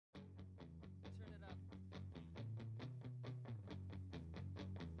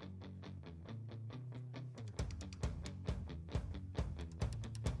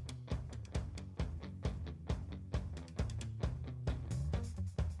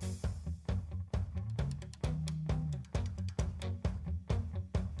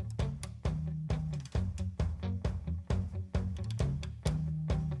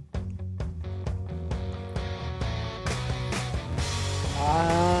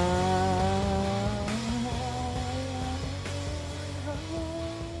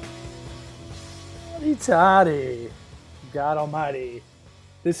Toddy, God Almighty.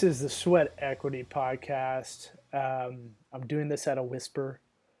 This is the Sweat Equity Podcast. I'm doing this at a whisper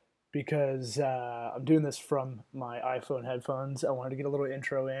because I'm doing this from my iPhone headphones. I wanted to get a little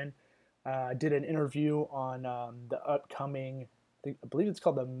intro in. I did an interview on the upcoming, I believe it's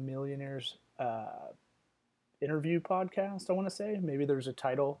called the Millionaires Interview Podcast, I want to say. Maybe there's a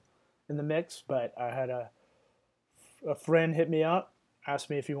title in the mix, but I had a friend hit me up, asked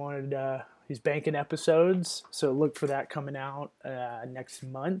me if he wanted, he's banking episodes, so look for that coming out next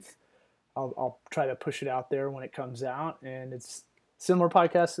month. I'll try to push it out there when it comes out, and it's similar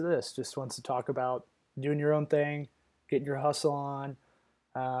podcast to this, just wants to talk about doing your own thing, getting your hustle on.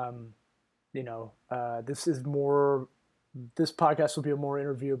 This podcast will be a more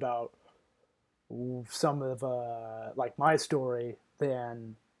interview about some of like my story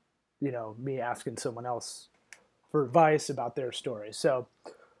than, me asking someone else for advice about their story. So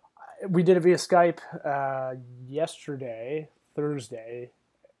we did it via Skype yesterday, Thursday,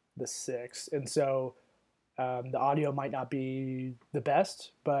 the 6th. And so the audio might not be the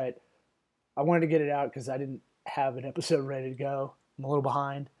best, but I wanted to get it out because I didn't have an episode ready to go. I'm a little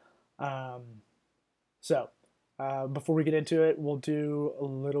behind. Before we get into it, we'll do a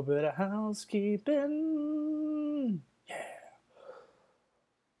little bit of housekeeping. Yeah.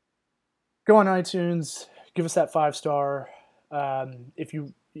 Go on iTunes, give us that 5-star. If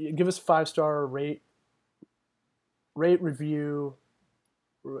you give us a 5-star rate, review,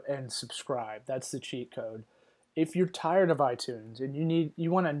 and subscribe. That's the cheat code. If you're tired of iTunes and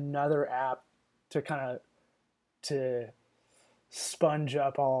you want another app to sponge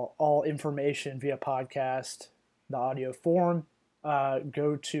up all information via podcast, the audio form,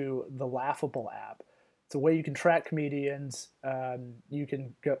 go to the Laughable app. It's a way you can track comedians. You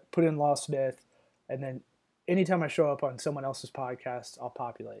can put in Law Smith, and then anytime I show up on someone else's podcast, I'll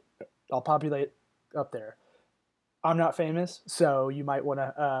populate up there. I'm not famous, so you might want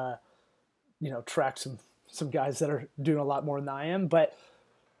to, track some guys that are doing a lot more than I am. But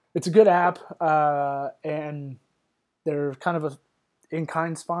it's a good app, and they're kind of a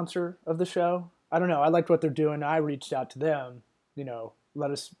in-kind sponsor of the show. I don't know. I liked what they're doing. I reached out to them. Let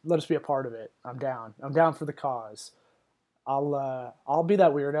us be a part of it. I'm down. I'm down for the cause. I'll be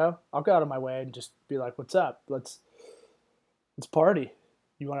that weirdo. I'll go out of my way and just be like, "What's up? Let's party.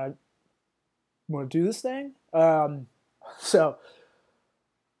 You want to do this thing?" So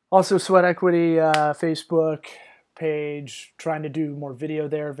also Sweat Equity Facebook page, trying to do more video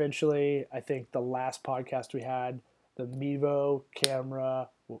there eventually. I think the last podcast we had, the Mevo camera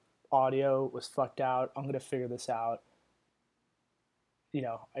audio was fucked out. I'm going to figure this out.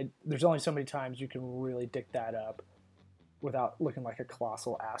 There's only so many times you can really dick that up without looking like a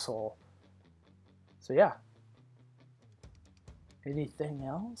colossal asshole. So yeah. Anything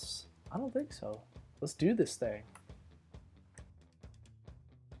else? I don't think so. Let's do this thing.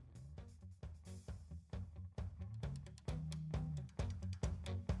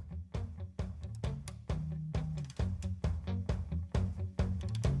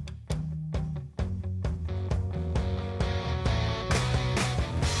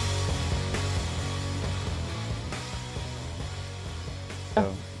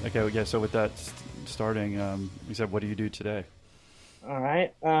 So with that starting, you said, what do you do today? All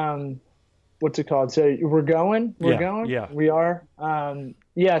right. What's it called? So we're going? Yeah. We are?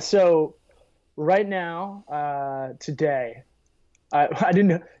 So right now, today, I didn't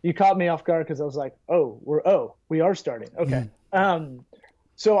know, you caught me off guard because I was like, we are starting. Okay.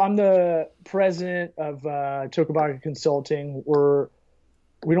 So I'm the president of Tokubaga Consulting.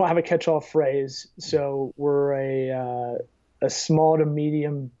 We don't have a catch-all phrase, so we're a small to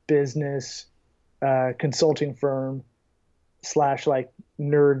medium business consulting firm / like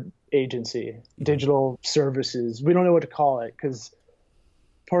nerd agency, digital services. We don't know what to call it because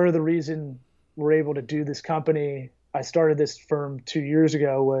part of the reason we're able to do this company, I started this firm 2 years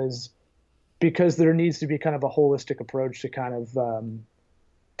ago, was because there needs to be kind of a holistic approach to kind of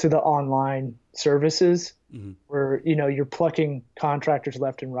to the online services, where you're plucking contractors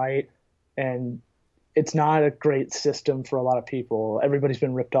left and right, and it's not a great system for a lot of people. Everybody's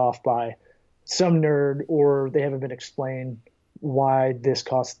been ripped off by some nerd, or they haven't been explained why this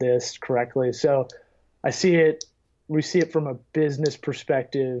costs this correctly. So we see it from a business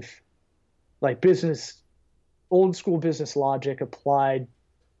perspective, like old school business logic applied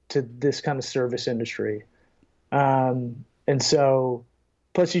to this kind of service industry. And so,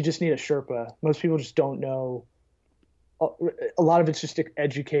 plus you just need a Sherpa. Most people just don't know. A lot of it's just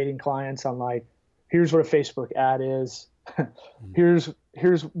educating clients on, like, here's what a Facebook ad is. Mm.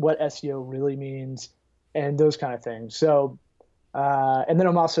 Here's what SEO really means, and those kind of things. So, and then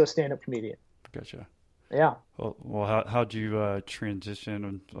I'm also a stand-up comedian. Gotcha. Yeah. Well, how'd you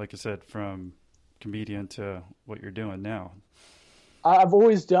transition, like I said, from comedian to what you're doing now? I've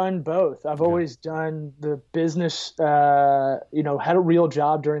always done both. I've Okay. always done the business, had a real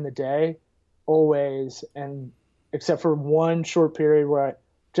job during the day, always, and except for one short period where I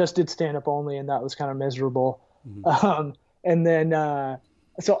just did stand up only, and that was kind of miserable. Hmm. Um, and then,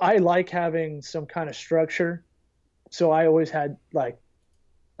 so I like having some kind of structure. So I always had like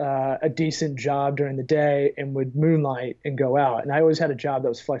a decent job during the day and would moonlight and go out. And I always had a job that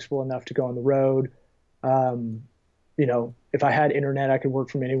was flexible enough to go on the road. Um, if I had internet, I could work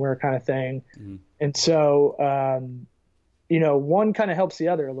from anywhere kind of thing. Hmm. And so, one kind of helps the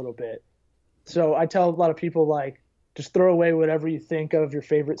other a little bit. So I tell a lot of people like, just throw away whatever you think of your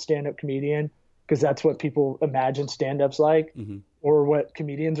favorite stand-up comedian, because that's what people imagine stand-ups like Hmm. or what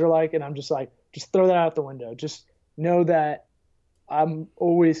comedians are like. And I'm just like, just throw that out the window. Just know that I'm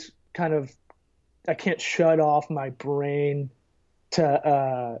always I can't shut off my brain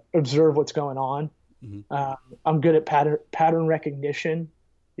to observe what's going on. Hmm. I'm good at pattern recognition,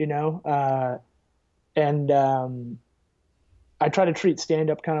 you know, and I try to treat stand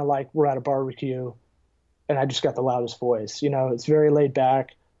up kind of like we're at a barbecue and I just got the loudest voice. It's very laid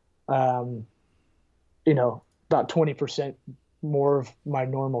back. Um, about 20% more of my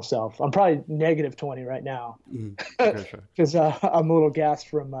normal self. I'm probably negative 20 right now Hmm. Gotcha. because I'm a little gassed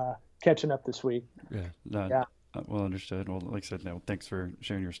from catching up this week. Yeah. No, Yeah. well understood. Well, like I said, no, thanks for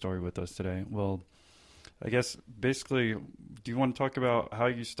sharing your story with us today. Well, I guess basically, do you want to talk about how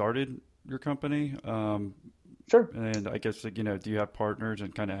you started your company? Sure. And I guess, like, do you have partners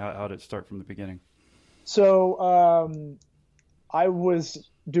and kind of how did it start from the beginning? So I was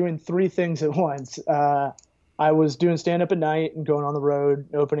doing three things at once. I was doing stand up at night and going on the road,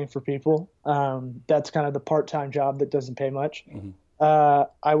 opening for people. That's kind of the part time job that doesn't pay much. Hmm.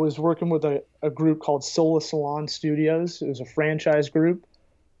 I was working with a group called Sola Salon Studios. It was a franchise group.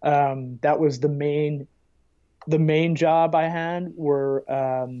 That was the main job I had.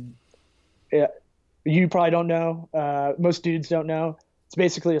 Yeah, you probably don't know. Most dudes don't know. It's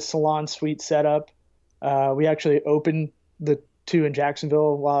basically a salon suite setup. We actually opened the two in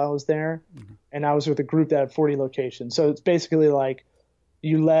Jacksonville while I was there, Hmm. and I was with a group that had 40 locations. So it's basically like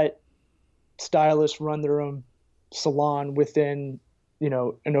you let stylists run their own salon within,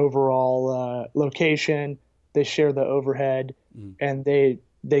 an overall location. They share the overhead, Hmm. and they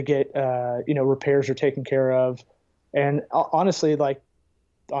get repairs are taken care of, and honestly, like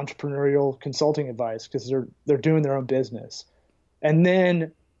entrepreneurial consulting advice because they're doing their own business. And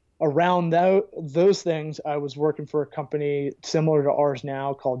then around those things, I was working for a company similar to ours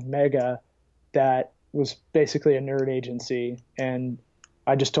now called Mega, that was basically a nerd agency. And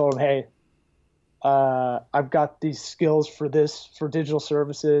I just told them, hey, I've got these skills for digital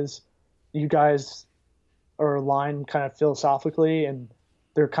services. You guys are aligned kind of philosophically, and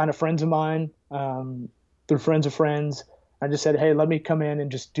they're kind of friends of mine. They're friends of friends. I just said, hey, let me come in and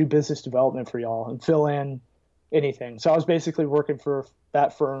just do business development for y'all and fill in anything. So I was basically working for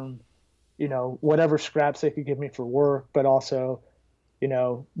that firm, whatever scraps they could give me for work, but also,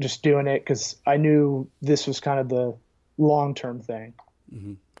 just doing it because I knew this was kind of the long-term thing.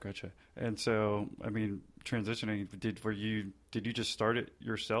 Hmm. Gotcha. And so, I mean, transitioning, did you just start it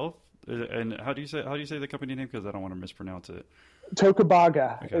yourself? And how do you say the company name? Because I don't want to mispronounce it.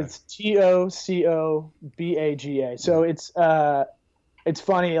 Tokubaga. Okay. It's Tocobaga. So Hmm. it's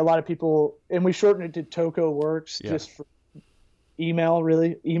funny. A lot of people, and we shortened it to Toko Works Yeah. just for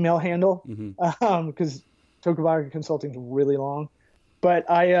email handle, Hmm. because Tokubaga Consulting is really long. But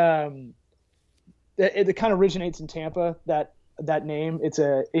it kind of originates in Tampa. That name. It's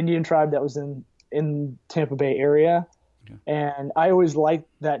a Indian tribe that was in Tampa Bay area, Okay. and I always liked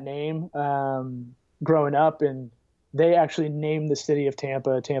that name growing up. And they actually named the city of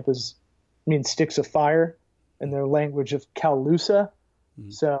Tampa. Tampa's means sticks of fire in their language of Calusa. Hmm.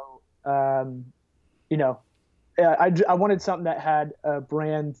 So, you know, I wanted something that had a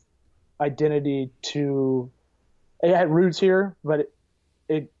brand identity to. It had roots here, but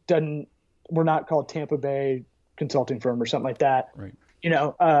it doesn't. We're not called Tampa Bay Consulting Firm or something like that. Right.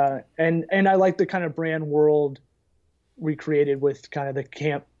 And I like the kind of brand world we created with kind of the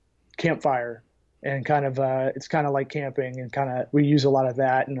campfire, and kind of it's kind of like camping, and kind of we use a lot of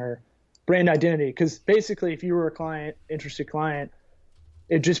that in our brand identity. Because basically, if you were a interested client,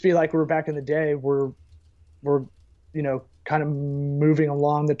 it'd just be like we're back in the day. We're kind of moving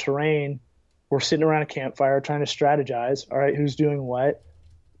along the terrain. We're sitting around a campfire trying to strategize. All right, who's doing what?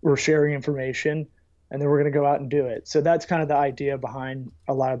 We're sharing information. and then we're going to go out and do it. So that's kind of the idea behind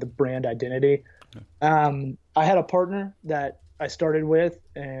a lot of the brand identity. I had a partner that I started with,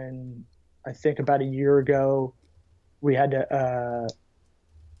 and I think about a year ago we had to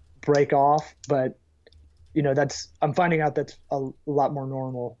break off, but I'm finding out that's a lot more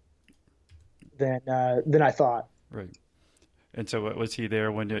normal than I thought. Right. And so was he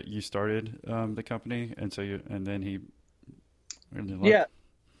there when you started the company? And so and then he left? Yeah.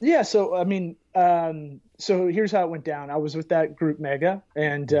 Yeah. So, I mean, so here's how it went down. I was with that group Mega,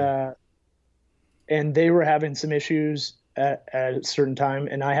 and they were having some issues at a certain time.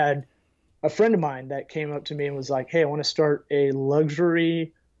 And I had a friend of mine that came up to me and was like, "Hey, I want to start a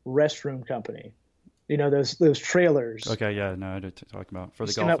luxury restroom company. Those trailers." Okay, yeah, no, I did talk about for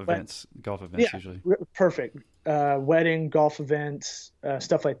the golf events Yeah, usually. perfect. Wedding, golf events,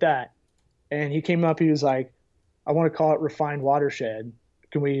 stuff like that. And he came up, he was like, "I want to call it Refined Watershed.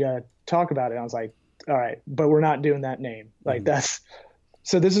 Can we talk about it?" I was like, "All right, but we're not doing that name." Like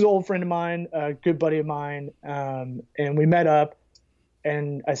so this is an old friend of mine, a good buddy of mine. And we met up,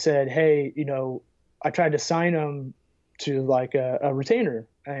 and I said, "Hey, I tried to sign him to like a retainer."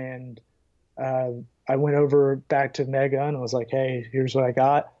 And I went over back to Mega and I was like, "Hey, here's what I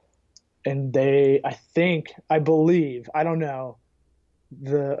got." And I believe, I don't know,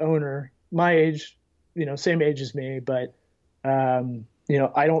 the owner, my age, same age as me, but,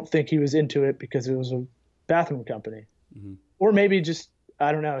 I don't think he was into it because it was a bathroom company. Or maybe just,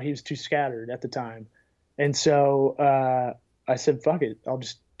 I don't know, he was too scattered at the time. And so I said, "Fuck it, I'll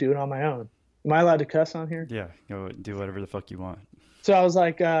just do it on my own." Am I allowed to cuss on here? Yeah, go do whatever the fuck you want. So I was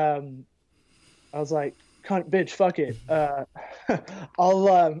like, "Cunt, bitch, fuck it.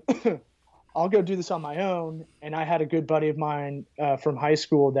 I'll I'll go do this on my own." And I had a good buddy of mine from high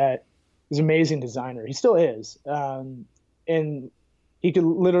school that was an amazing designer. He still is. And he could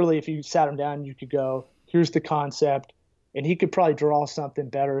literally, if you sat him down, you could go, "Here's the concept," and he could probably draw something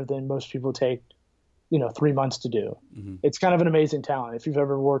better than most people take 3 months to do. It's kind of an amazing talent. If you've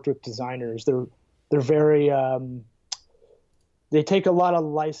ever worked with designers, they're very they take a lot of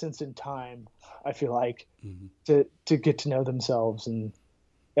license and time, I feel like, to get to know themselves and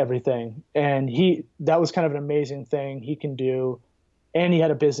everything. And that was kind of an amazing thing he can do. And he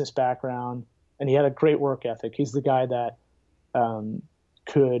had a business background, and he had a great work ethic. He's the guy that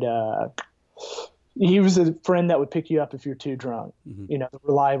he was a friend that would pick you up if you're too drunk, the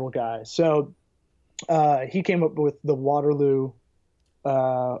reliable guy. So he came up with the Waterloo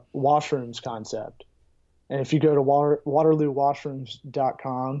washrooms concept. And if you go to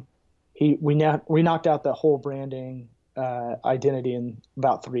waterloowashrooms.com, we knocked out the whole branding identity in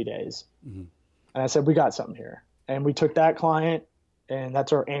about 3 days. And I said, "We got something here." And we took that client, and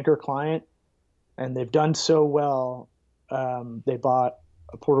that's our anchor client. And they've done so well. They bought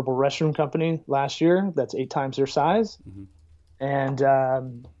a portable restroom company last year that's 8 times their size. And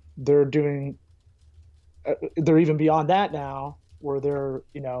they're even beyond that now, where they're,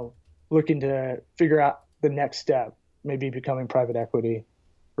 looking to figure out the next step, maybe becoming private equity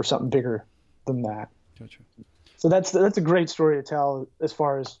or something bigger than that. Gotcha. So that's a great story to tell as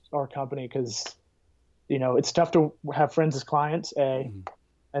far as our company, because it's tough to have friends as clients, A,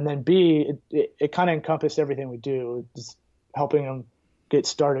 and then B, it kind of encompassed everything we do. It's helping them get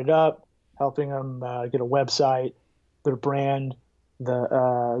started up, helping them get a website, their brand,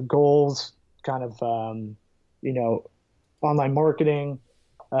 the goals, kind of online marketing,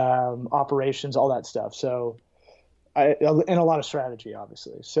 operations, all that stuff. So and a lot of strategy,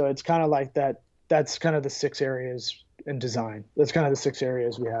 obviously. So it's kind of like that. That's kind of the 6 areas in design. That's kind of the 6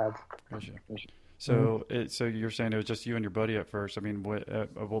 areas we have. Gotcha. So, so you're saying it was just you and your buddy at first. I mean,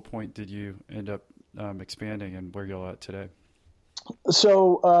 at what point did you end up expanding, and where y'all at today?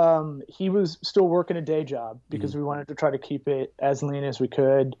 So he was still working a day job because we wanted to try to keep it as lean as we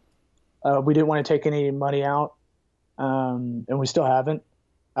could. We didn't want to take any money out, and we still haven't,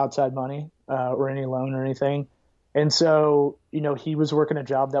 outside money or any loan or anything. And so, he was working a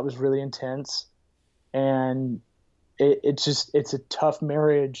job that was really intense, and it's a tough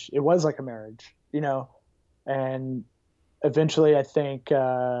marriage. It was like a marriage, and eventually I think,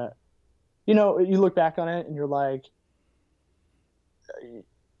 you look back on it and you're like,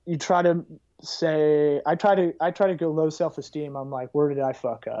 you try to say, I try to go low self-esteem. I'm like, where did I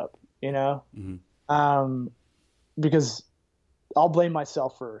fuck up? Because I'll blame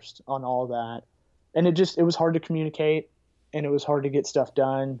myself first on all that. And it was hard to communicate, and it was hard to get stuff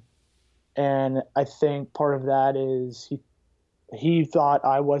done. And I think part of that is he thought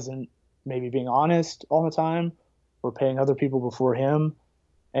I wasn't maybe being honest all the time, or paying other people before him.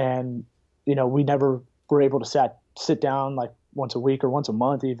 And, we never were able to sit down like once a week or once a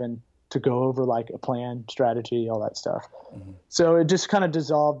month even, to go over like a plan, strategy, all that stuff. Mm-hmm. So it just kind of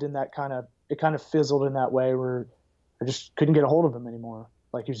dissolved in that it kind of fizzled in that way where I just couldn't get a hold of him anymore.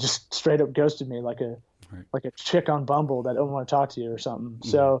 Like he was just straight up ghosted me like a chick on Bumble that don't want to talk to you or something. Mm-hmm.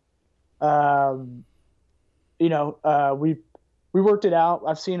 So, we worked it out.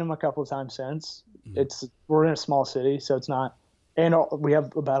 I've seen him a couple of times since. Mm-hmm. We're in a small city, so it's not, and we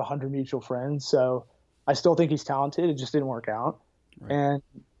have about 100 mutual friends. So I still think he's talented. It just didn't work out. Right. And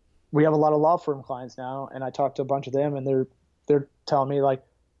we have a lot of law firm clients now, and I talked to a bunch of them, and they're telling me like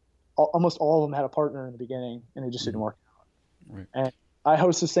almost all of them had a partner in the beginning, and it just didn't work out. Right. And I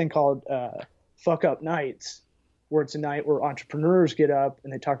host this thing called Fuck Up Nights, where it's a night where entrepreneurs get up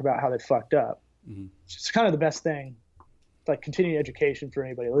and they talk about how they fucked up. Mm-hmm. It's kind of the best thing, like continuing education for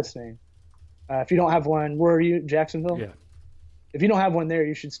anybody listening. If you don't have one, where are you? Jacksonville? Yeah. If you don't have one there,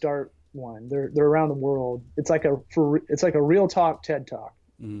 you should start one. They're around the world. It's like a real talk TED Talk.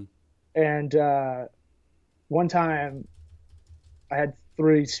 Mm-hmm. And one time I had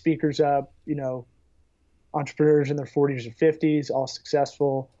 3 speakers up, entrepreneurs in their 40s or 50s, all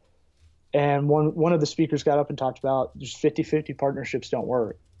successful. And one of the speakers got up and talked about just 50-50 partnerships don't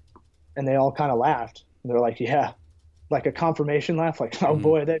work. And they all kind of laughed. And they're like, yeah, like a confirmation laugh, like, oh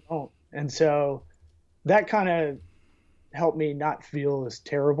boy, they don't. And so that kind of helped me not feel as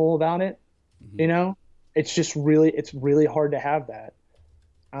terrible about it. Mm-hmm. It's really hard to have that.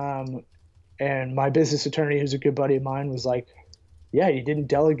 And my business attorney, who's a good buddy of mine, was like, yeah, you didn't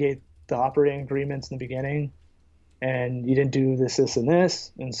delegate the operating agreements in the beginning, and you didn't do this, and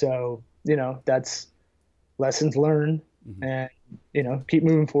this. And so, that's lessons learned. Mm-hmm. And, keep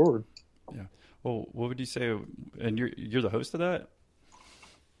moving forward. Yeah. Well, what would you say? And you're the host of that?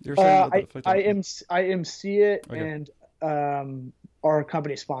 I MC it, okay. And our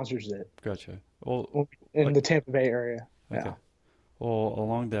company sponsors it. Gotcha. Well, in the Tampa Bay area. Okay. Yeah. Well,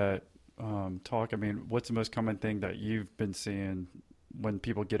 along that talk, I mean, what's the most common thing that you've been seeing when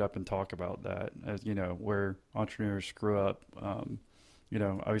people get up and talk about that, as where entrepreneurs screw up?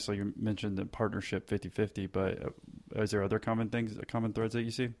 Obviously you mentioned the partnership 50-50, but is there other common threads that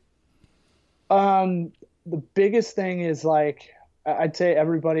you see? The biggest thing is like, I'd say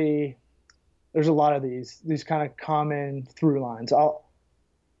there's a lot of these kind of common through lines.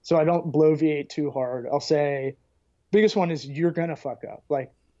 So I don't bloviate too hard. I'll say biggest one is you're going to fuck up.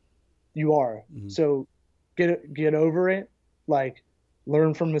 Like you are. Mm-hmm. So get over it. Like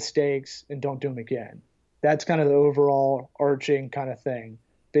learn from mistakes and don't do them again. That's kind of the overall arching kind of thing.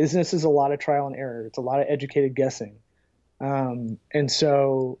 Business is a lot of trial and error. It's a lot of educated guessing. And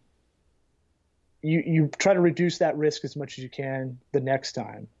so you try to reduce that risk as much as you can the next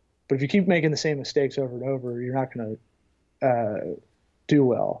time. But if you keep making the same mistakes over and over, you're not going to do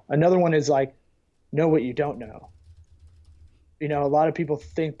well. Another one is like, know what you don't know. A lot of people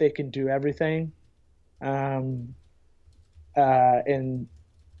think they can do everything. And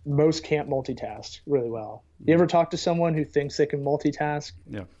most can't multitask really well. You ever talk to someone who thinks they can multitask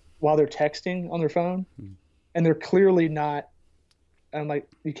while they're texting on their phone? Mm-hmm. And they're clearly not. I'm like,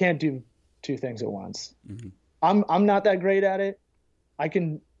 you can't do 2 things at once. Mm-hmm. I'm not that great at it. I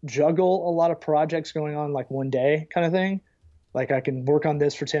can juggle a lot of projects going on like one day kind of thing. Like I can work on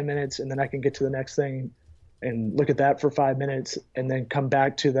this for 10 minutes and then I can get to the next thing and look at that for 5 minutes and then come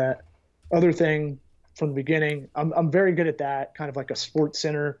back to that other thing from the beginning. I'm very good at that, kind of like a Sports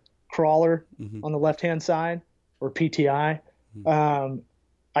Center crawler on the left-hand side, or PTI.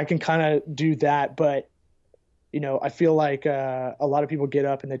 I can kind of do that, but I feel like a lot of people get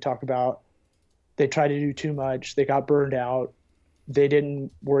up and they talk about they try to do too much, they got burned out, they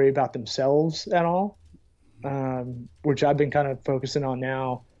didn't worry about themselves at all, which I've been kind of focusing on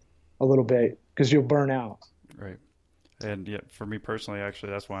now a little bit, because you'll burn out. Right. And yeah, for me personally,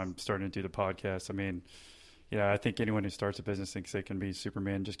 actually, that's why I'm starting to do the podcast. I mean, I think anyone who starts a business thinks they can be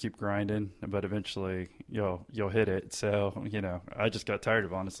Superman, just keep grinding, but eventually you'll hit it. So, I just got tired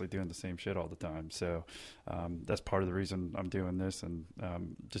of honestly doing the same shit all the time. So that's part of the reason I'm doing this, and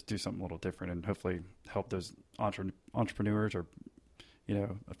just do something a little different and hopefully help those entrepreneurs or,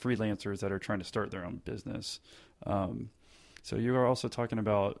 freelancers that are trying to start their own business. So you are also talking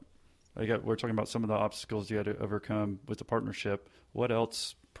about, we're talking about some of the obstacles you had to overcome with the partnership. What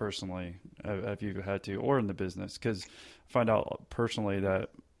else personally have you had to, or in the business? Because I find out personally that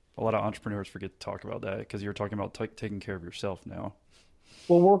a lot of entrepreneurs forget to talk about that, because you're talking about taking care of yourself now.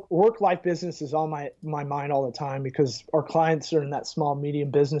 Well, work-life business is on my mind all the time, because our clients are in that small,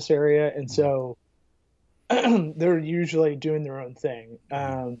 medium business area. And so they're usually doing their own thing.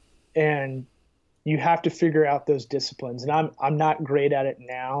 And you have to figure out those disciplines. And I'm not great at it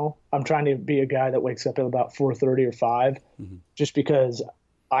now. I'm trying to be a guy that wakes up at about 4:30 or 5, just because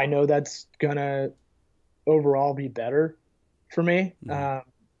I know that's gonna overall be better for me, Hmm.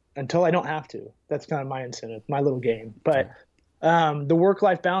 until I don't have to. That's kind of my incentive, my little game. Right. But the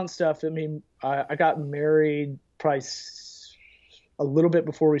work-life balance stuff, I mean, I got married probably a little bit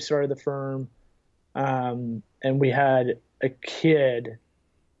before we started the firm, and we had a kid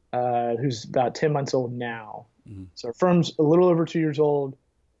who's about 10 months old now. Hmm. So our firm's a little over 2 years old.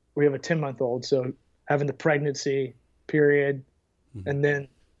 We have a 10-month-old. So having the pregnancy period Hmm. and then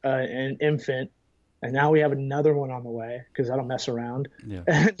an infant, and now we have another one on the way because I don't mess around. Yeah.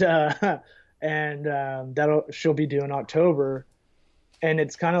 And that'll she'll be due in October, and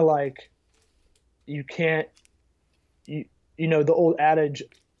it's kind of like you can't you you know the old adage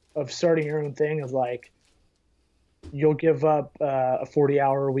of starting your own thing is like you'll give up a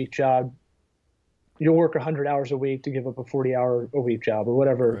 40-hour a week job, you'll work 100 hours a week to give up a 40-hour a week job or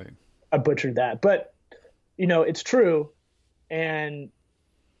whatever. Right. I butchered that, but it's true. And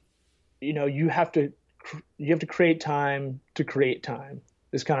you have to create time to create time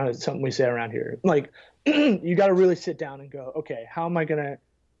is kind of something we say around here. Like you got to really sit down and go, okay, how am I going to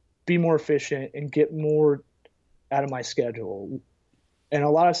be more efficient and get more out of my schedule? And a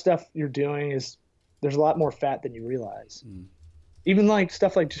lot of stuff you're doing is there's a lot more fat than you realize. Mm-hmm. Even like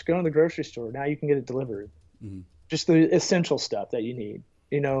stuff like just going to the grocery store. Now you can get it delivered. Mm-hmm. Just the essential stuff that you need.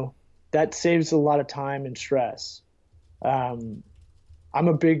 That saves a lot of time and stress. Um, I'm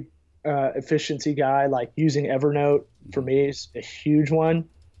a big efficiency guy. Like using Evernote for Mm-hmm. me is a huge one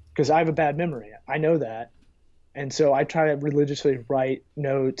because I have a bad memory. I know that. And so I try to religiously write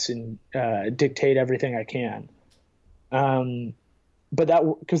notes and dictate everything I can. Um, but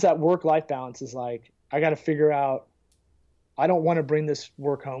because that work life balance is like, I got to figure out, I don't want to bring this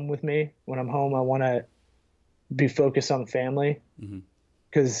work home with me. When I'm home, I want to be focused on the family Mm-hmm.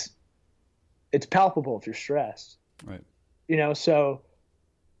 because it's palpable if you're stressed, Right. you know?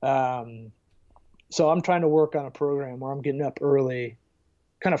 Um, so I'm trying to work on a program where I'm getting up early,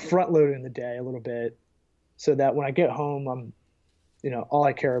 kind of front loading the day a little bit so that when I get home, all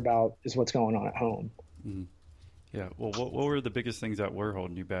I care about is what's going on at home. Mm-hmm. Yeah. Well, what were the biggest things that were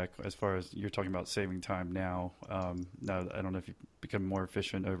holding you back as far as you're talking about saving time now? Now, I don't know if you've become more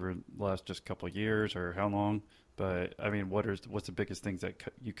efficient over the last just couple of years or how long, but I mean, what's the biggest things that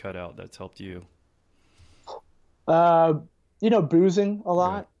you cut out that's helped you? Uh, boozing a Right.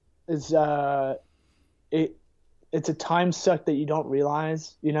 lot is it it's a time suck that you don't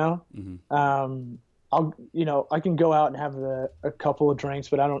realize. Mm-hmm. Um, I can go out and have a couple of drinks,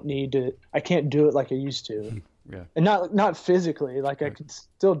 but I can't do it like I used to. Yeah. And not physically, like I Right. can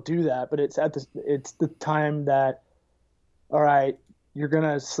still do that, but it's the time that, all right, you're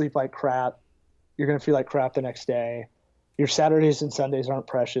gonna sleep like crap. You're gonna feel like crap the next day. Your Saturdays and Sundays aren't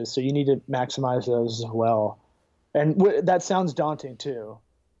precious, so you need to maximize those as well. And that sounds daunting too,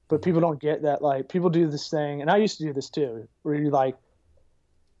 but Mm-hmm. people don't get that. Like people do this thing, and I used to do this too, where you're like,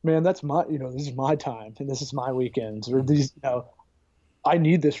 man, that's this is my time, and this is my weekends, or Mm-hmm. I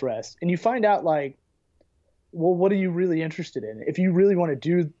need this rest. And you find out like, well, what are you really interested in? If you really want to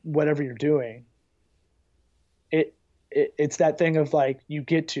do whatever you're doing, it, it's that thing of like you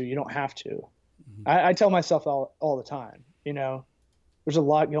don't have to. Mm-hmm. I tell myself all the time, there's a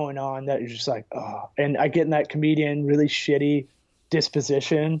lot going on that you're just like, oh, and I get in that comedian really shitty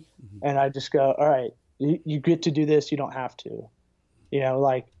disposition, Mm-hmm. and I just go, all right, you get to do this, you don't have to,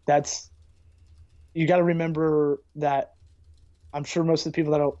 like that's you got to remember that. I'm sure most of the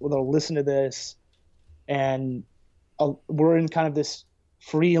people that'll listen to this, and we're in kind of this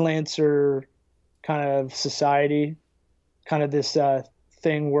freelancer kind of society, kind of this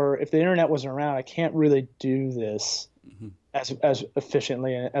thing where if the internet wasn't around, I can't really do this Mm-hmm. as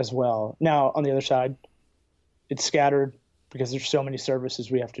efficiently as well. Now, on the other side, it's scattered because there's so many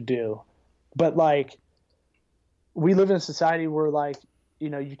services we have to do. But like we live in a society where like,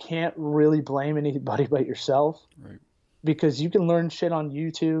 you can't really blame anybody but yourself Right. because you can learn shit on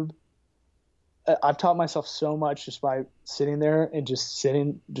YouTube. I've taught myself so much just by sitting there and just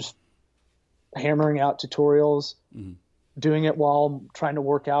hammering out tutorials, Mm-hmm. doing it while trying to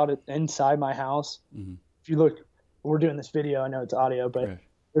work out inside my house. Mm-hmm. If you look, we're doing this video. I know it's audio, but Right.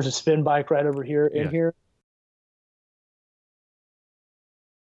 there's a spin bike right over here in Yeah. here.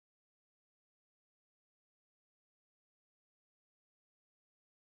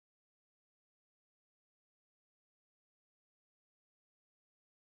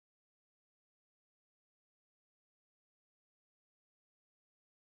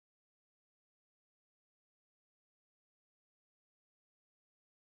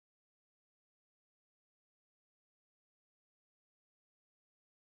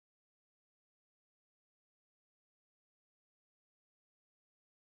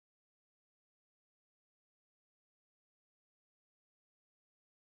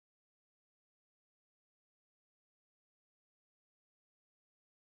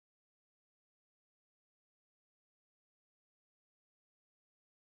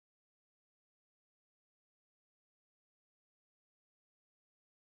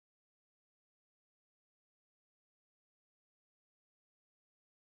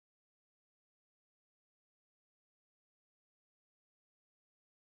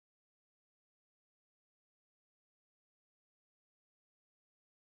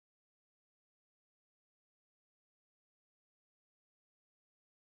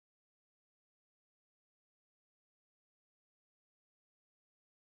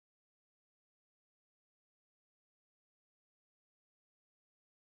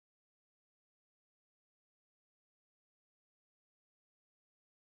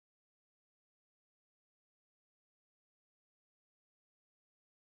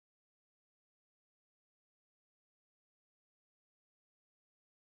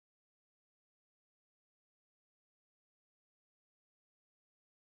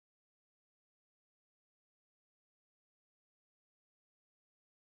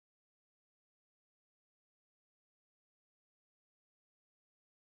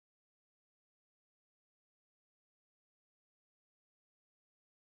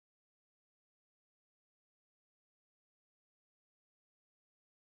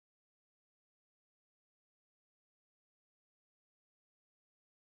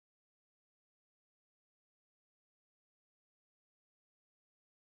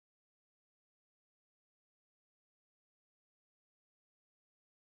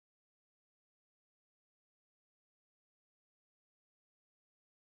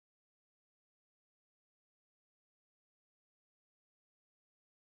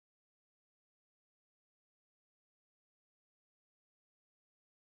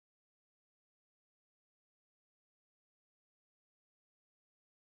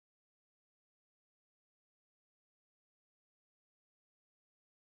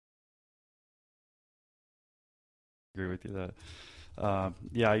 agree with you that.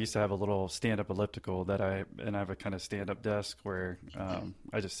 Yeah, I used to have a little stand-up elliptical and I have a kind of stand-up desk where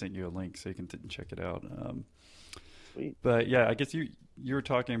I just sent you a link so you can check it out. Sweet. But yeah, I guess you were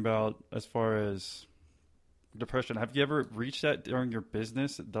talking about as far as depression. Have you ever reached that during your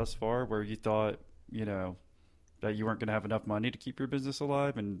business thus far, where you thought, that you weren't going to have enough money to keep your business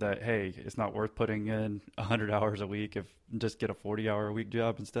alive, and that, hey, it's not worth putting in 100 hours a week if just get a 40-hour a week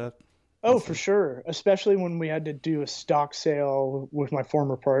job instead? Oh, for sure. Especially when we had to do a stock sale with my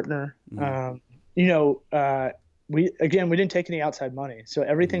former partner. Mm-hmm. We didn't take any outside money, so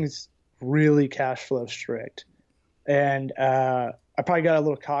everything's really cash flow strict. And I probably got a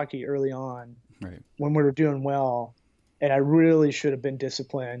little cocky early on, right, when we were doing well, and I really should have been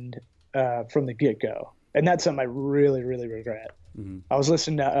disciplined from the get-go. And that's something I really, really regret. Mm-hmm. I was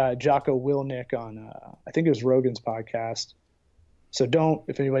listening to Jocko Willink on, I think it was Rogan's podcast. So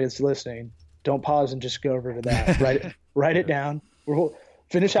if anybody's listening, don't pause and just go over to that. Write it down. We'll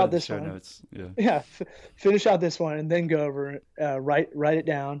finish out this one. Notes. Yeah. Yeah. Finish out this one and then go over, write it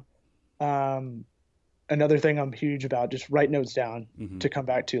down. Another thing I'm huge about, just write notes down to come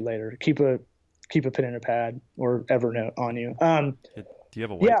back to later. Keep a pen and a pad or Evernote on you. Do you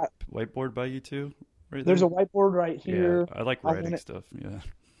have a whiteboard by you too? Right There's a whiteboard right here. Yeah, I like writing stuff. Yeah.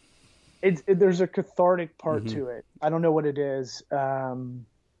 There's a cathartic part to it. I don't know what it is. And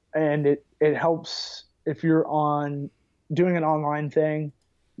it helps if you're doing an online thing,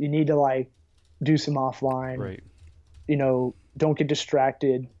 you need to do some offline, right. Don't get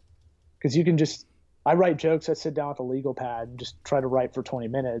distracted, because I write jokes. I sit down with a legal pad and just try to write for 20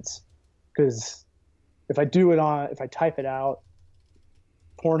 minutes. Because if I type it out,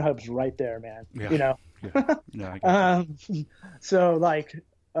 Pornhub's right there, man. Yeah. Yeah. No, I so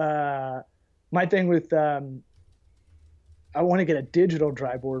my thing with I want to get a digital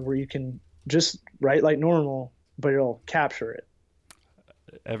dry board where you can just write like normal, but it'll capture it.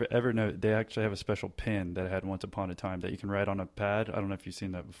 Evernote, they actually have a special pen that I had once upon a time that you can write on a pad. I don't know if you've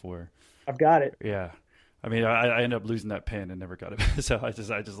seen that before. I've got it. Yeah. I mean, I ended up losing that pen and never got it. So I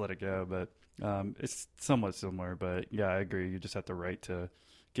just let it go, but it's somewhat similar, but yeah, I agree. You just have to write to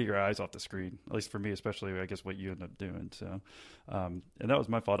get your eyes off the screen, at least for me, especially I guess what you end up doing. So, and that was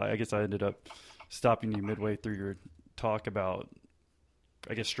my fault. I guess I ended up stopping you midway through your talk about,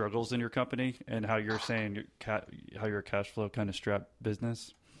 I guess, struggles in your company and how you're saying how you're a cash flow kind of strapped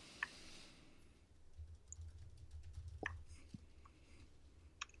business.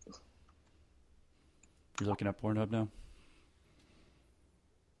 You're looking at Pornhub now?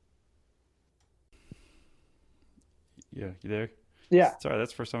 Yeah, you there? Yeah. Sorry,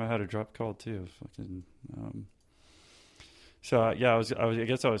 that's the first time I had a drop call too. Fucking. So yeah, I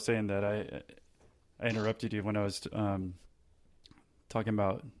guess I was saying that I interrupted you when I was talking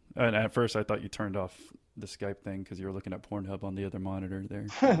about. And at first, I thought you turned off the Skype thing because you were looking at Pornhub on the other monitor there.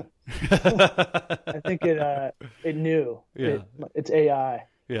 I think it knew. Yeah, it's AI.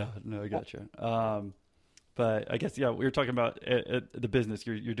 Yeah, no, I gotcha. But I guess we were talking about the business.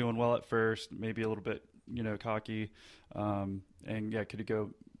 You're doing well at first, maybe a little bit cocky, and yeah, could you go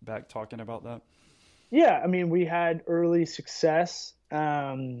back talking about that? Yeah, I mean, we had early success,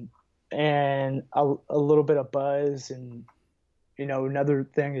 and a little bit of buzz, and another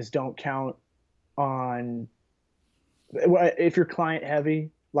thing is don't count on if you're client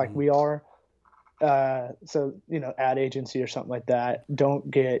heavy like we are. So ad agency or something like that.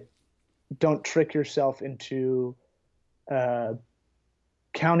 Don't trick yourself into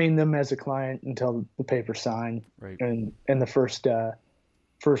counting them as a client until the paper's signed, right, and the first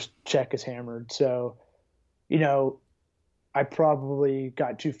check is hammered. So, I probably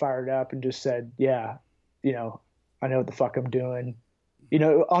got too fired up and just said, yeah, I know what the fuck I'm doing.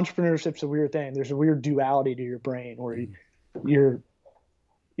 Entrepreneurship's a weird thing. There's a weird duality to your brain where you're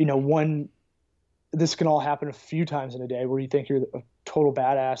this can all happen a few times in a day where you think you're a total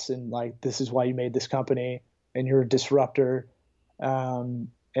badass and this is why you made this company and you're a disruptor.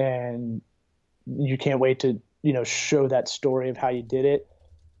 And you can't wait to, show that story of how you did it.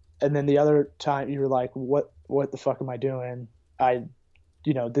 And then the other time you're like, what the fuck am I doing?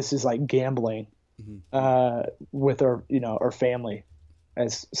 This is like gambling, with our family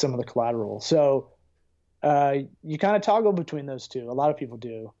as some of the collateral. So, you kind of toggle between those two. A lot of people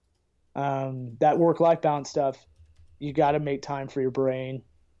do. That work-life balance stuff, you got to make time for your brain,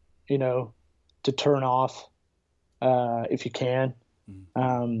 to turn off, if you can.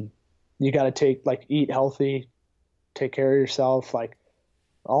 You got to eat healthy, take care of yourself,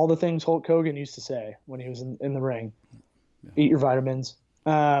 all the things Hulk Hogan used to say when he was in the ring. Yeah. Eat your vitamins,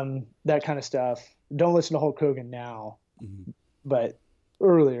 that kind of stuff. Don't listen to Hulk Hogan now, but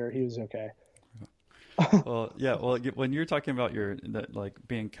earlier he was okay. Well, yeah. Well, when you're talking about like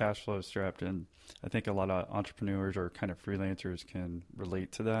being cash flow strapped, and I think a lot of entrepreneurs or kind of freelancers can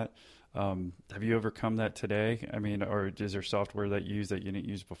relate to that. Have you overcome that today? I mean, or is there software that you use that you didn't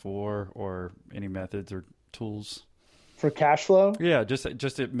use before, or any methods or tools? For cash flow. Yeah, just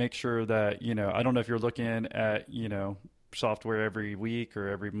to make sure that, I don't know if you're looking at, software every week or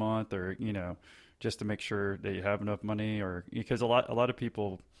every month, or, just to make sure that you have enough money, or because a lot of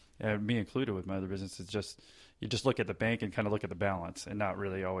people, and me included with my other business, is just you just look at the bank and kind of look at the balance and not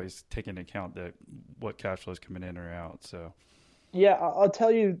really always take into account that what cash flow is coming in or out. So, Yeah, I'll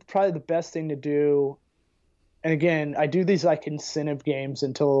tell you probably the best thing to do. And again, I do these like incentive games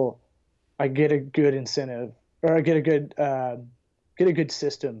until I get a good incentive or I get a good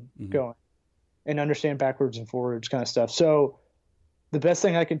system hmm going and understand backwards and forwards kind of stuff. So the best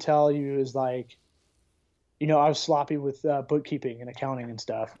thing I can tell you is like, I was sloppy with bookkeeping and accounting and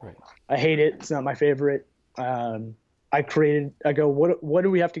stuff. right. I hate it. It's not my favorite. I go, what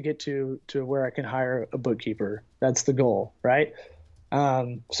do we have to get to where I can hire a bookkeeper? That's the goal, right?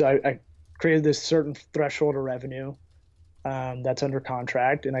 So I created this certain threshold of revenue that's under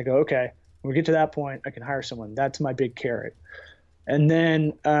contract, and I go, okay, when we get to that point, I can hire someone. That's my big carrot. And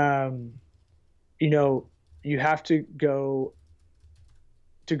then, you have to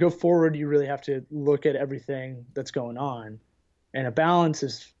go forward. You really have to look at everything that's going on, and a balance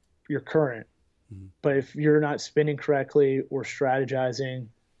is your current. hmm But if you're not spending correctly or strategizing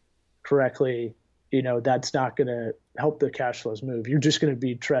correctly, that's not going to help the cash flows move. You're just going to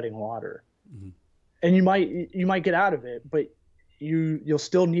be treading water, hmm and you might get out of it, but you'll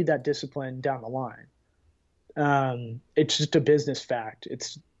still need that discipline down the line. It's just a business fact.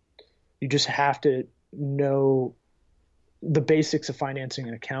 You just have to know the basics of financing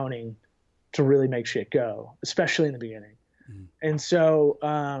and accounting to really make shit go, especially in the beginning. hmm And so,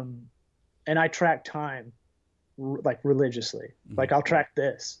 and I track time like religiously. hmm Like I'll track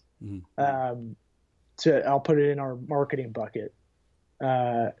this. hmm Um, I'll put it in our marketing bucket.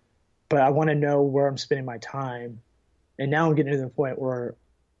 Uh, but I want to know where I'm spending my time. And now I'm getting to the point where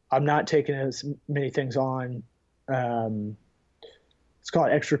I'm not taking as many things on. Um, it's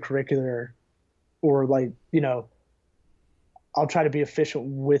called extracurricular, or like, I'll try to be efficient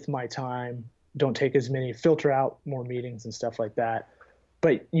with my time. Don't take as many, filter out more meetings and stuff like that.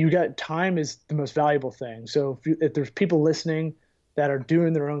 But time is the most valuable thing. So if there's people listening that are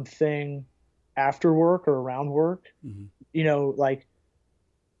doing their own thing after work or around work, hmm like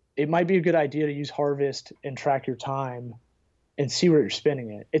it might be a good idea to use Harvest and track your time and see where you're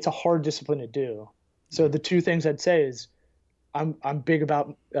spending it. It's a hard discipline to do. So Right. the two things I'd say is I'm big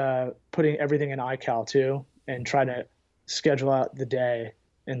about putting everything in iCal too, and try to schedule out the day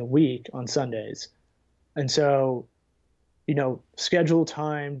and the week on Sundays. And so, schedule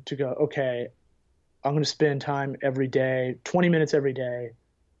time to go, okay, I'm going to spend time every day, 20 minutes every day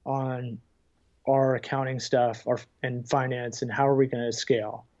on our accounting stuff and finance, and how are we going to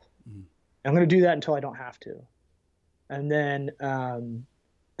scale. hmm I'm going to do that until I don't have to. And then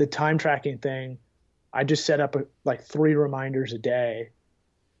the time tracking thing, I just set up like 3 reminders a day,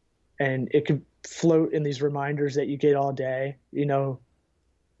 and it could float in these reminders that you get all day.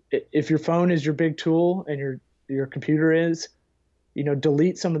 If your phone is your big tool and your computer is,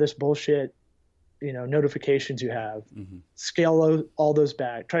 delete some of this bullshit, notifications you have. hmm Scale all those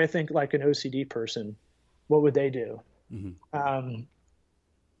back. Try to think like an OCD person. What would they do? hmm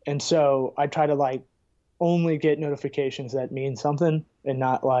And so I try to like only get notifications that mean something, and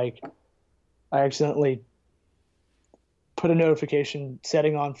not like I accidentally put a notification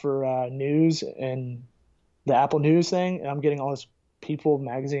setting on for news and the Apple News thing, and I'm getting all this People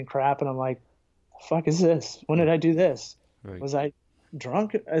magazine crap, and I'm like, the fuck is this? When did I do this? Right. Was I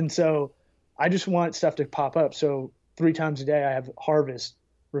drunk? And so I just want stuff to pop up. So 3 times a day I have Harvest.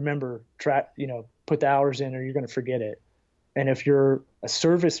 Remember, put the hours in, or you're going to forget it. And if you're a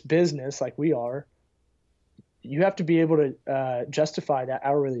service business like we are, you have to be able to justify that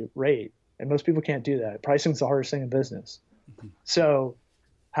hourly rate. And most people can't do that. Pricing is the hardest thing in business. hmm So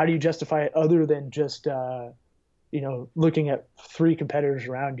how do you justify it other than just, looking at 3 competitors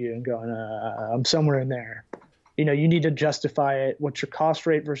around you and going, I'm somewhere in there. You need to justify it. What's your cost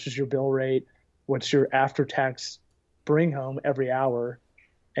rate versus your bill rate? What's your after-tax bring home every hour?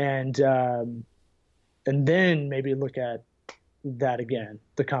 And then maybe look at that again,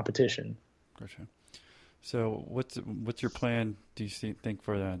 the competition. Gotcha. So what's your plan? Do you think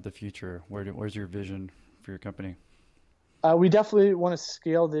for the future? Where's your vision for your company? We definitely want to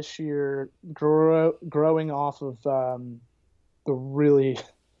scale this year, growing off of the really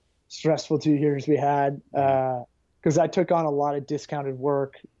stressful 2 years we had, hmm because I took on a lot of discounted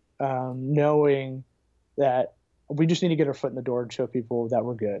work, knowing that we just need to get our foot in the door and show people that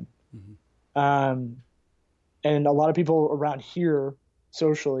we're good. Mm-hmm. And a lot of people around here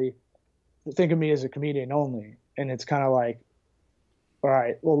socially think of me as a comedian only. And it's kind of like, all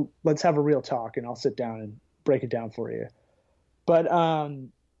right, well, let's have a real talk and I'll sit down and break it down for you. But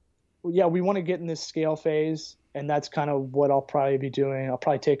yeah, we want to get in this scale phase, and that's kind of what I'll probably be doing. I'll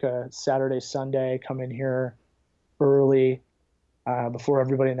probably take a Saturday, Sunday, come in here early before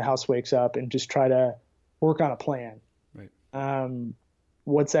everybody in the house wakes up and just try to work on a plan. Right.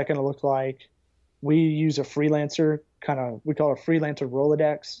 What's that going to look like? We use a freelancer we call it a freelancer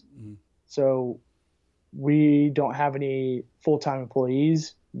Rolodex. Mm-hmm. So we don't have any full-time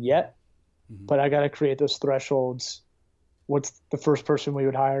employees yet, mm-hmm. but I got to create those thresholds. What's the first person we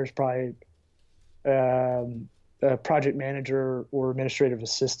would hire is probably a project manager or administrative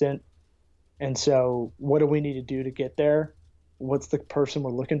assistant. And so what do we need to do to get there? What's the person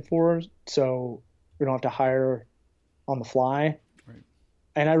we're looking for? So we don't have to hire on the fly. Right.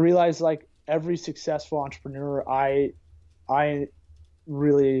 And I realized, like, every successful entrepreneur I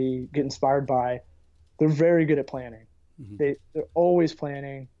really get inspired by, they're very good at planning. Mm-hmm. They're always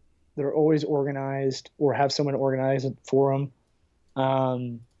planning. They're always organized or have someone organize it for them.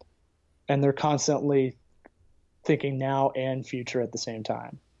 And they're constantly thinking now and future at the same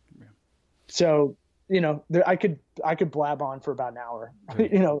time. Yeah. So, I could blab on for about an hour,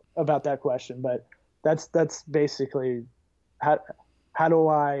 right. About that question, but that's basically how do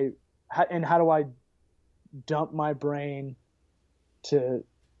I dump my brain to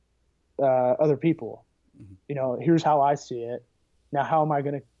other people? Mm-hmm. Here's how I see it. Now, how am I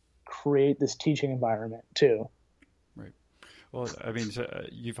going to create this teaching environment too? Right. Well, I mean,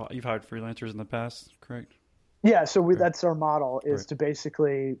 you've hired freelancers in the past, correct? Yeah. So that's our model, is right. to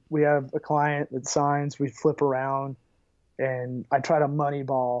basically, we have a client that signs, we flip around, and I try to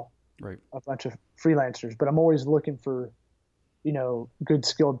moneyball right. a bunch of freelancers, but I'm always looking for, good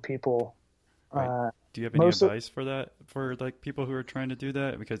skilled people. Right. Do you have any advice for that, for like people who are trying to do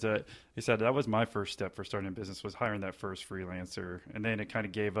that? Because you said that was my first step for starting a business, was hiring that first freelancer, and then it kind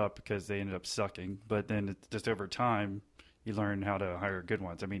of gave up because they ended up sucking. But then just over time, you learn how to hire good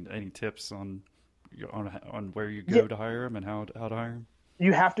ones. I mean, any tips on where you go to hire them and how to hire them?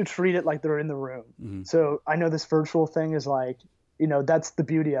 You have to treat it like they're in the room. Mm-hmm. So I know this virtual thing is like, that's the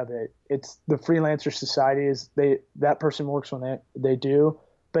beauty of it. It's the freelancer society is that person works when they do.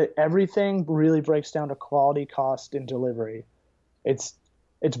 But everything really breaks down to quality, cost, and delivery. It's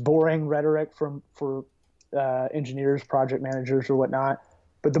boring rhetoric for engineers, project managers, or whatnot.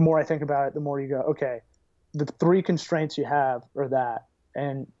 But the more I think about it, the more you go, okay, the 3 constraints you have are that.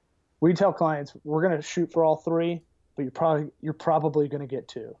 And we tell clients, we're going to shoot for all 3, but you're probably going to get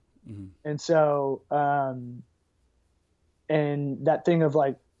 2. Mm-hmm. And so, and that thing of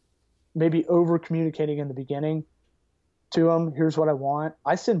like maybe over communicating in the beginning to them, here's what I want.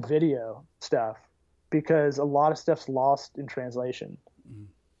 I send video stuff because a lot of stuff's lost in translation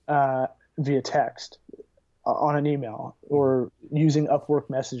via text on an email or using Upwork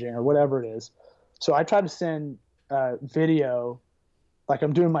messaging or whatever it is. So I try to send video, like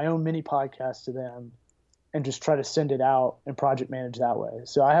I'm doing my own mini podcast to them, and just try to send it out and project manage that way.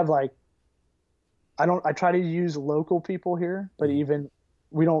 So I have I try to use local people here, but even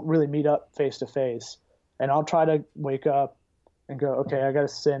we don't really meet up face to face. And I'll try to wake up and go, okay, I got to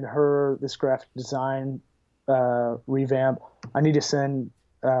send her this graphic design revamp. I need to send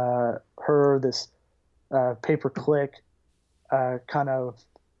her this pay-per-click kind of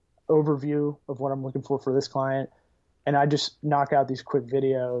overview of what I'm looking for this client. And I just knock out these quick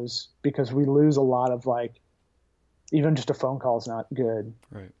videos because we lose a lot of even just a phone call is not good.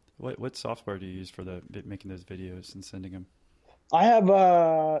 Right. What software do you use for making those videos and sending them? I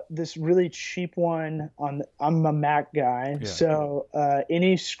have this really cheap one I'm a Mac guy. Yeah. So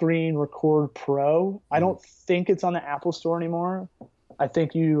AnyScreen Record Pro. I don't think it's on the Apple Store anymore. I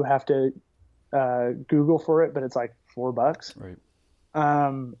think you have to Google for it, but it's like $4. Right.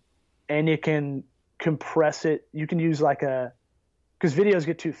 And you can compress it. You can use because videos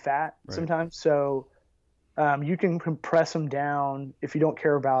get too fat sometimes. So you can compress them down if you don't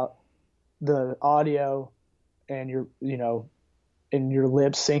care about the audio and your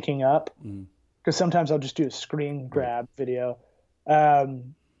lips syncing up. Because sometimes I'll just do a screen grab video.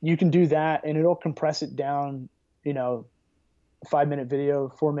 You can do that and it'll compress it down, 5-minute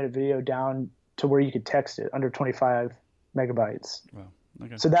video, 4-minute video down to where you could text it under 25 megabytes. Wow.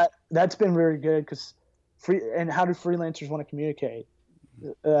 Okay. So that's been very good because and how do freelancers want to communicate?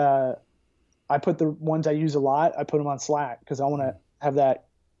 I put the ones I use a lot, I put them on Slack because I want to have that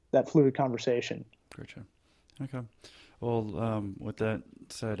fluid conversation. Gotcha. Okay. Well, with that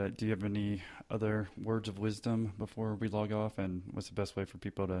said, do you have any other words of wisdom before we log off? And what's the best way for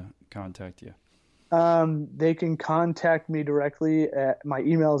people to contact you? They can contact me directly at my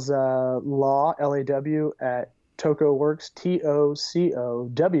email's law, L-A-W, at TocoWorks,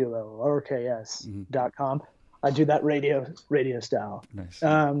 TOCOWO.com. I do that radio style. Nice.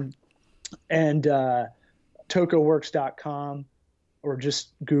 And TocoWorks.com, or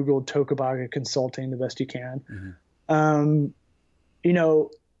just Google Tocobaga Consulting the best you can. You know,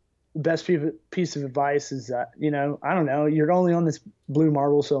 the best piece of advice is that, you know, I don't know, you're only on this blue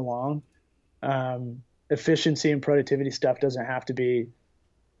marble so long. Efficiency and productivity stuff doesn't have to be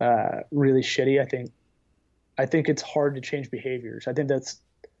really shitty. I think it's hard to change behaviors. I think that's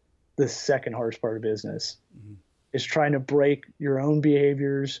the second hardest part of business, is trying to break your own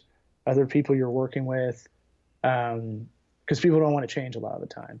behaviors, other people you're working with, because people don't want to change a lot of the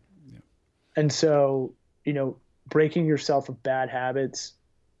time. Yeah. And so, you know, breaking yourself of bad habits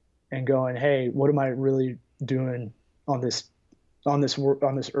and going, hey, what am I really doing on this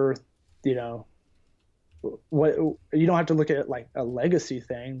earth? You know, what, you don't have to look at it like a legacy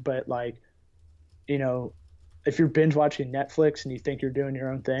thing, but like, you know, if you're binge watching Netflix and you think you're doing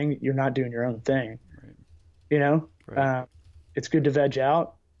your own thing, you're not doing your own thing. Right. You know, right. It's good to veg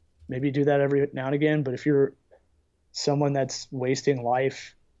out, maybe do that every now and again. But if you're someone that's wasting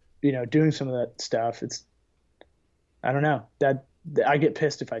life, you know, doing some of that stuff, I don't know, that I get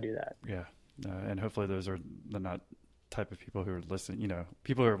pissed if I do that. Yeah. And hopefully those are the not type of people who are listening. You know,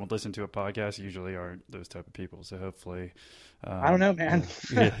 people who listen to a podcast usually aren't those type of people. So hopefully, I don't know, man.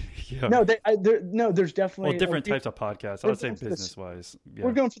 Yeah. No, there's definitely different types of podcasts. I would say business wise. Yeah.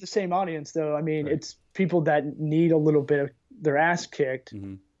 We're going for the same audience, though. I mean, It's people that need a little bit of their ass kicked,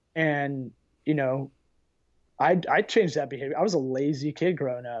 and you know, I changed that behavior. I was a lazy kid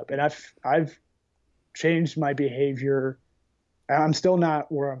growing up, and I've changed my behavior. I'm still not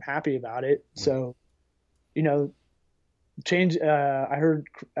where I'm happy about it. So, you know, change. I heard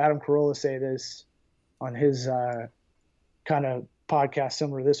Adam Carolla say this on his kind of podcast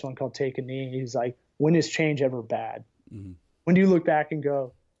similar to this one called Take a Knee. He's like, when is change ever bad? When do you look back and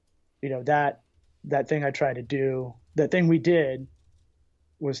go, you know, that thing I tried to do, that thing we did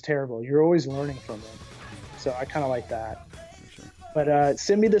was terrible. You're always learning from it. So I kind of like that. Sure. But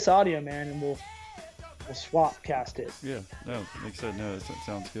send me this audio, man, and we'll swap cast it. Yeah, no, like I said, no, it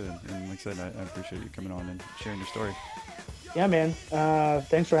sounds good. And like I said, I appreciate you coming on and sharing your story. Yeah, man.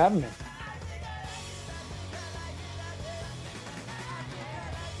 Thanks for having me.